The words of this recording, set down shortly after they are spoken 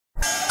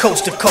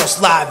Coast to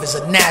Coast Live is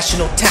a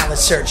national talent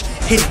search,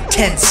 hitting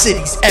 10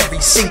 cities every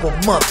single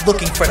month,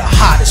 looking for the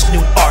hottest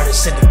new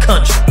artists in the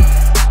country.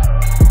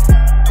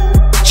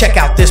 Check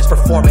out this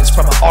performance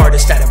from an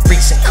artist at a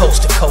recent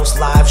Coast to Coast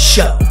Live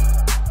show.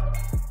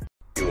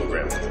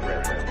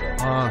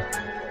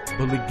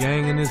 Bully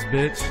gang in this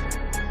bitch.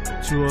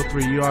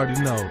 203, you already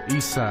know,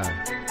 East Side.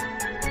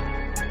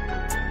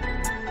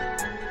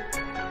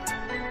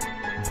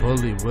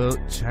 Bully Wilt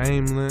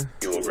Chamberlain.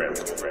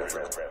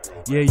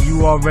 Yeah,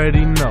 you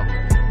already know.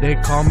 They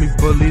call me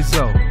Bully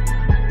Zoe.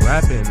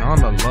 Rapping on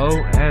the low,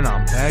 and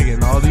I'm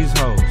bagging all these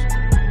hoes.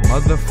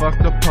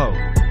 Motherfuck the Poe.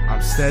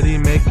 I'm steady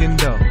making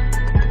dough.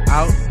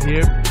 Out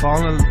here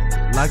falling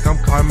like I'm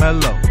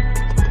Carmelo.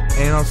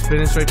 And I'm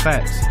spitting straight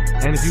facts.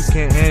 And if you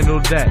can't handle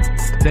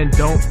that, then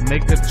don't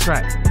make a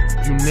track.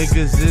 You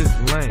niggas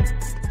is lame.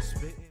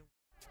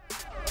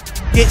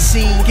 Get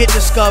seen, get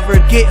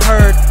discovered, get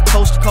heard.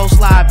 Coast to Coast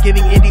Live,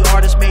 giving indie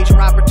artists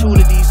major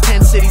opportunities.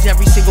 10 cities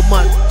every single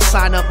month.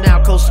 Sign up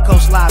now,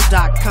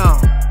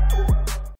 coasttocoastlive.com.